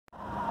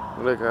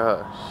Look at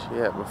her. She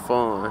having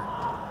fun.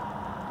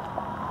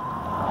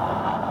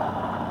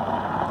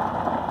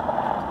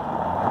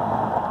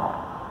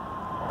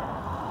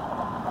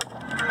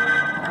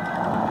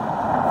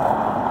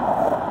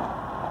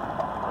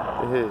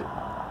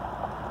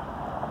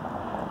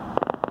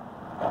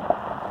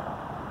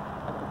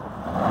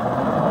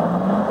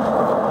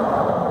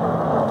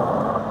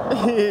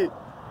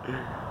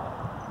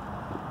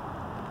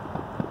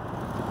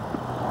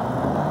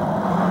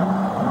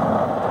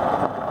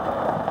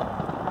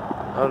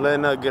 I'm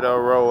letting her get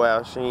her roll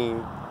out. She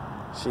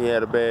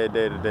had a bad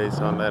day today,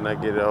 so I'm letting her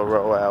get her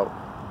roll out.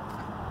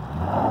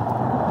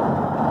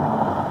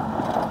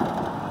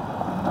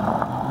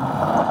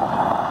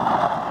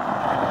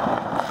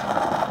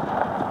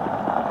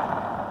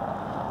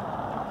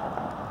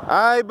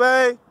 Alright,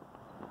 babe.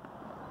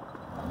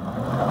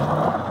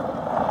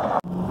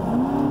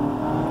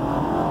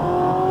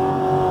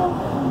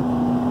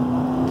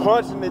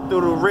 Punching it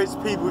through the rich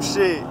people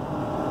shit.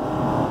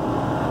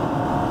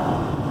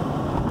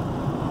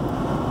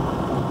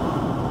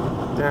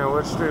 Damn,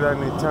 what street I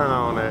need to turn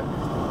on at?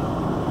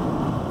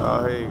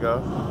 Oh, here you go.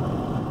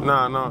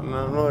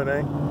 No, it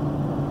ain't.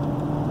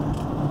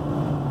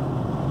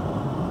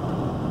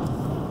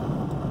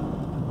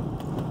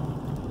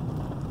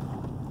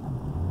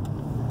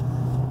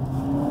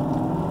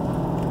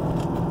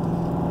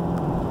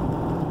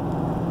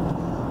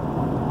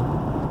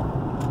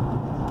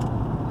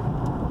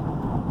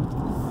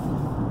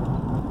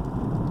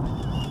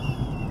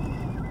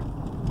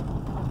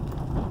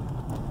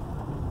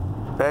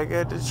 Back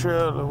at the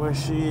trailer, where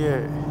she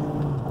at?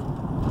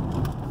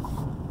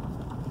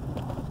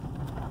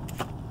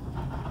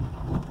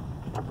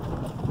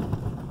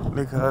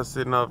 Look at her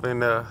sitting up in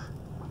there.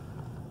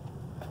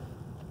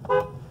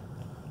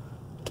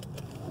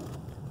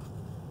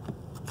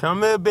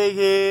 Come here, big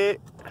head.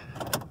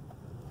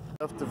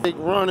 Left the big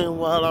running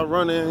while I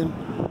run in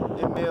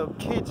Mel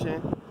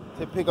Kitchen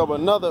to pick up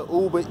another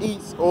Uber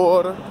Eats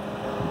order.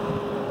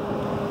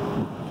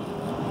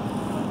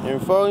 And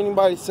before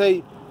anybody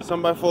say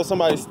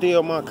somebody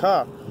steal my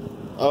car,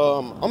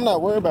 I'm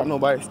not worried about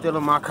nobody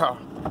stealing my car.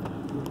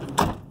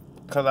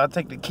 Cause I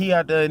take the key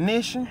out the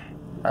ignition.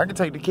 I can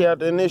take the key out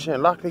the ignition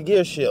and lock the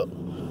gear shift.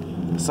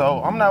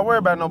 So I'm not worried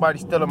about nobody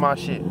stealing my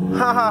shit.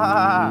 Ha ha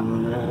ha ha.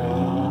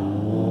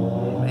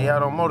 They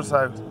out on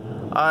motorcycles.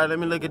 Alright, let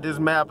me look at this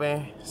map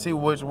and see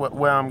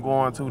where I'm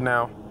going to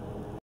now.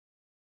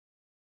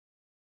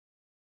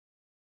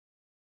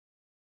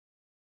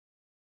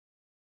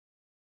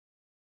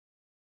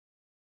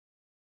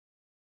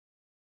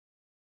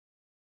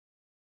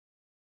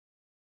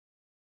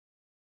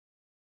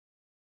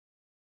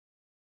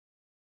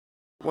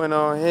 Went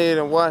on ahead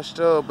and washed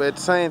up, but at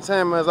the same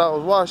time as I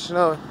was washing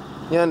up,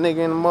 young nigga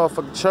in the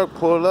motherfucking truck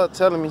pulled up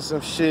telling me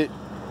some shit.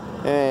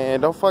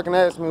 And don't fucking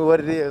ask me what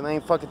it is. I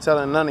ain't fucking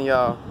telling none of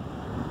y'all.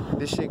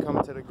 This shit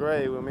coming to the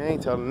grave with me. I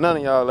ain't telling none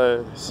of y'all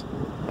ass.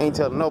 I ain't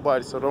telling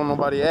nobody, so don't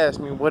nobody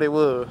ask me what it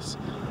was.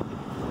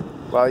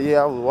 But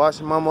yeah, I was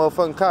washing my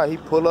motherfucking car. He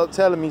pulled up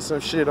telling me some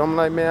shit. I'm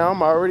like, man,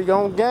 I'm already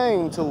gonna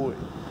game to it.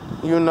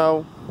 You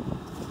know?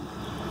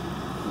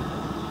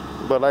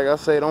 But like I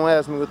say, don't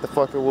ask me what the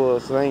fuck it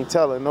was. So I ain't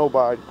telling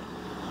nobody.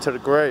 To the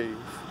grave.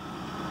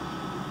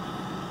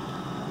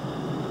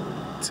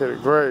 To the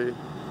grave.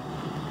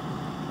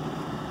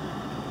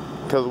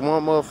 Cause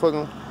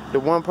the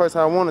one person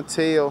I want to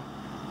tell,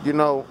 you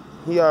know,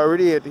 he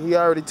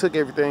already took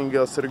everything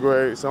else to the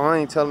grave. So I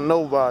ain't telling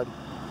nobody.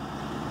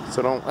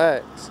 So don't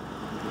ask.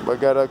 But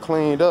got her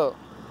cleaned up.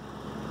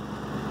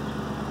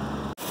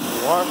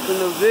 Washing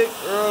the Vic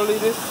early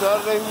this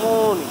Saturday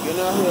morning.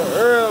 Getting out here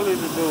early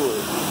to do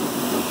it.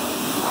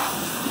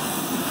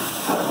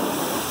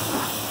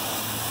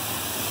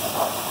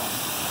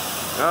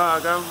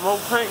 I got more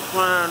paint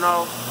flying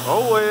off.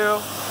 Oh well.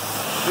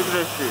 Look at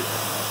that shit.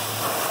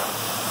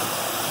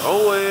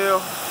 Oh well.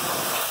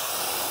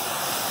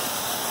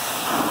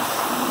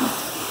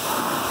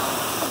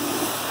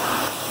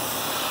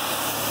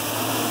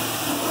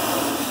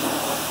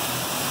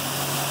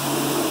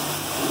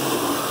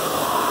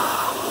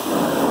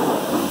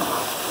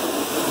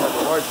 Have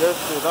to wipe that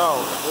shit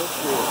off. That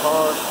shit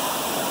hard.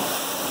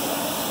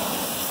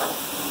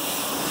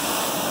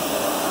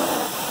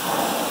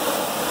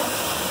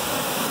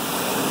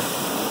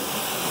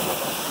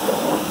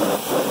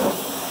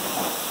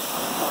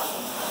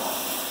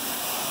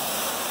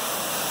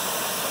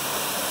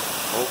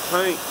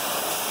 Paint.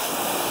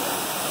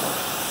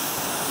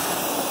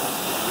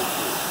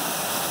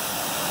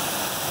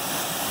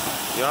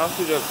 Y'all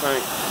see that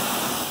paint?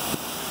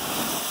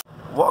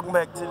 Welcome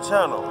back to the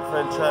channel.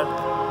 I'm trying to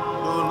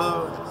do a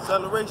little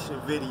acceleration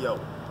video.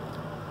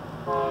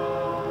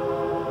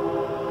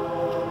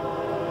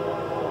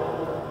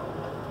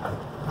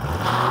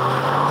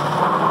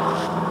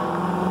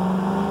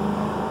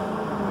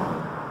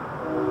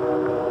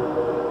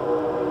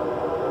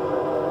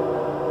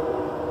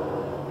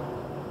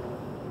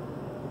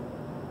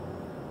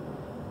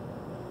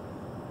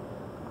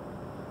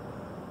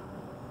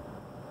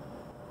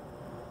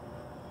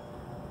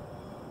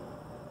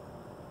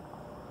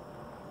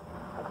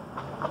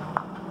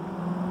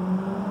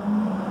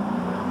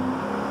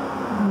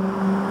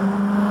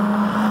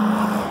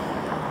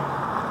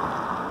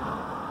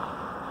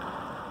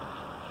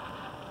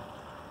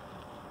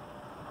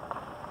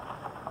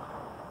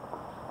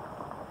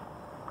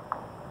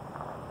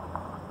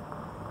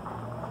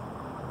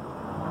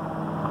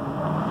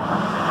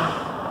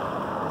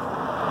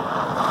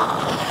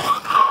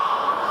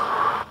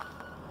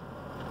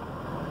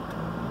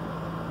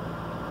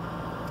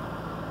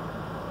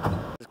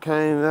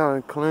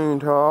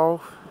 cleaned her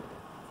off.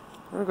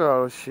 Look at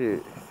all this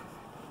shit.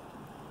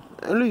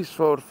 At least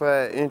 4 to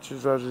 5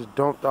 inches I just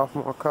dumped off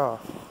my car.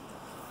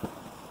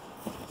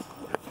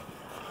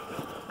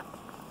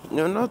 You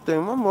know,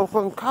 nothing. My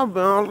motherfucking car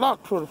been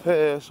unlocked for the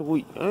past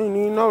week. I ain't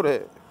even know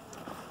that.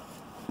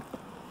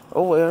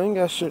 Oh well, I ain't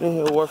got shit in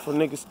here worth for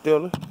niggas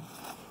stealing.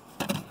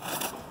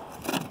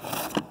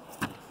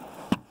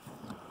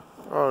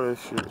 All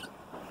this shit.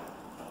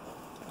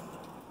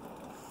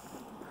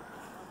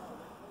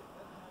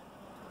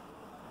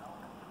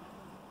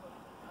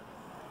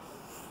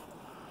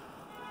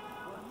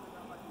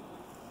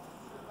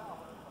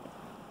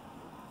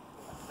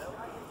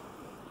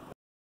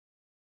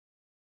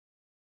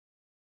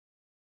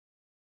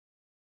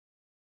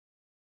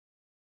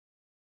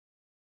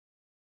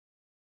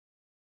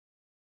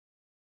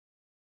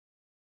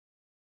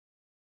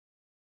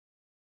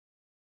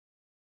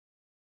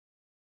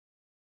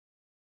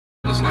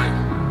 It's like,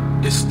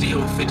 it's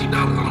still $50.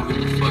 I don't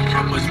give a fuck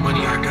how much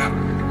money I got.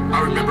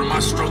 I remember my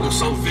struggle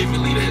so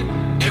vividly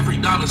that every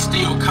dollar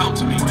still count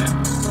to me, man.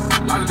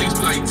 A lot of niggas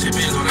be like, 10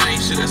 bands on that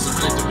ain't shit, that's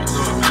 100 to me.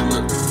 No, man,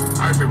 look,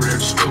 I remember that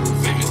struggle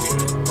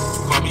vividly, man.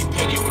 Call me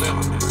petty or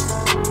whatever, man.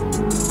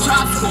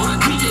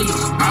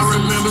 I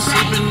remember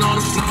sleeping on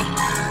the floor.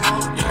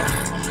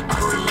 Yeah, I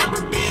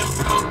remember being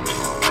broke.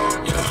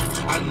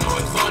 Yeah, I know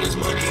as far as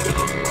money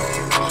goes,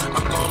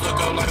 I'm gonna look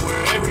up like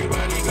where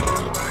everybody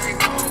goes.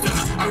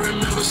 I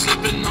remember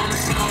slipping on the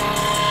floor.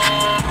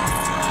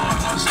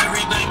 Lost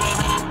everything but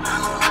hope.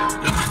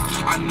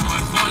 I know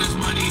as far as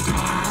money goes,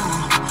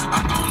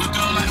 I'm gonna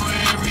go like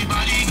where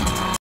everybody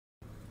goes.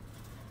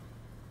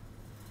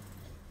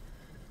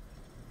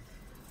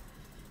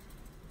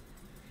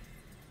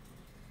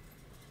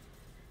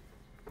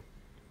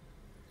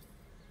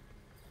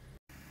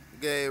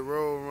 Gave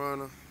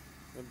Roadrunner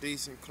a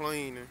decent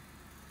cleaning.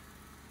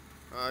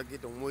 I'll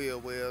get the wheel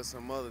wells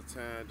some other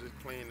time, just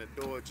clean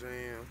the door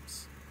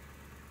jams.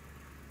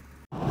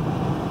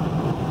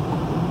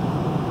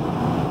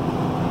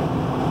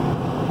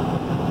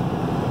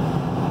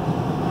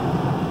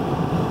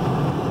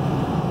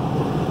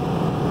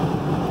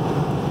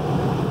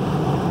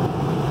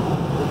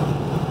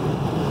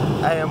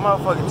 Hey, a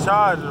motherfucking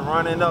Charger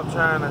running up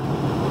trying to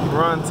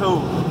run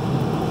too.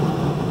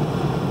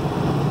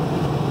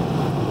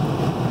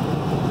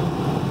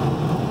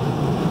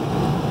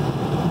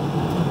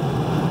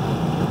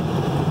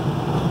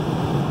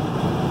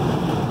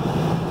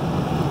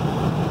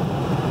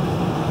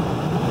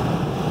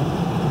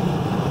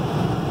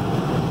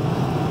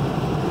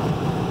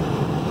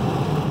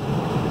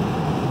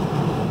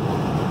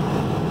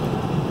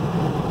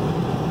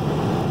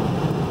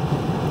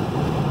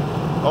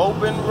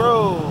 Open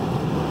road.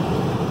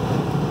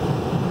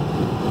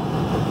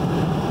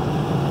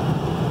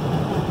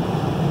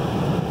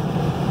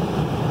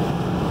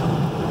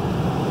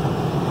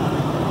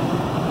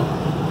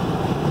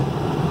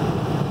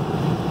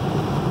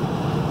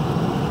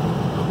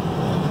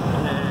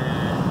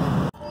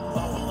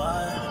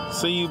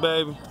 See you,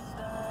 baby.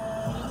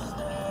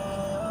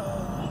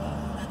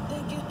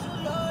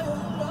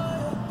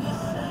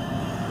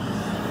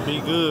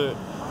 Be good.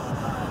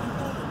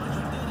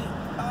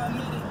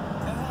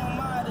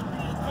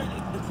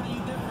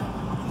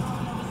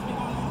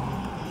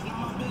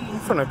 I'm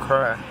finna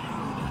cry.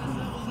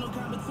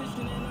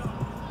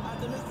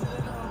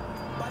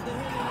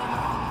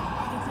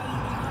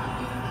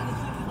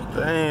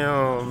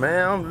 Damn,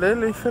 man, I'm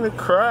literally finna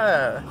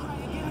cry.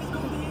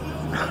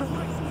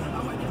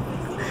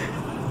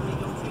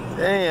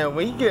 Damn,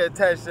 when you get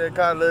attached to that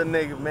car, little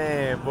nigga,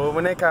 man, boy,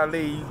 when that car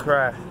leave, you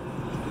cry.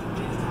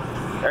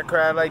 I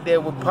cried like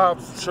that with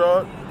Pop's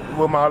truck,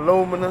 with my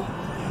aluminum.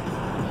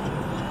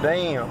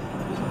 Damn.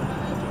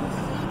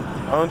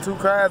 On 2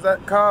 cars I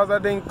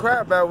didn't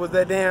cry about was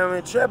that damn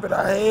Intrepid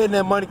I had in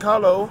that Monte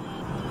Carlo.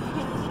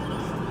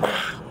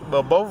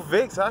 But both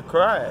Vicks I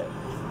cried.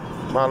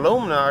 My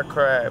Lumina I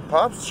cried.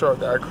 Pop's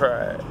truck I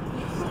cried.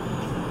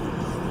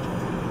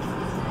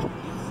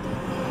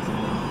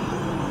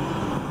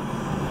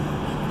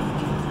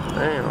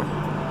 Damn.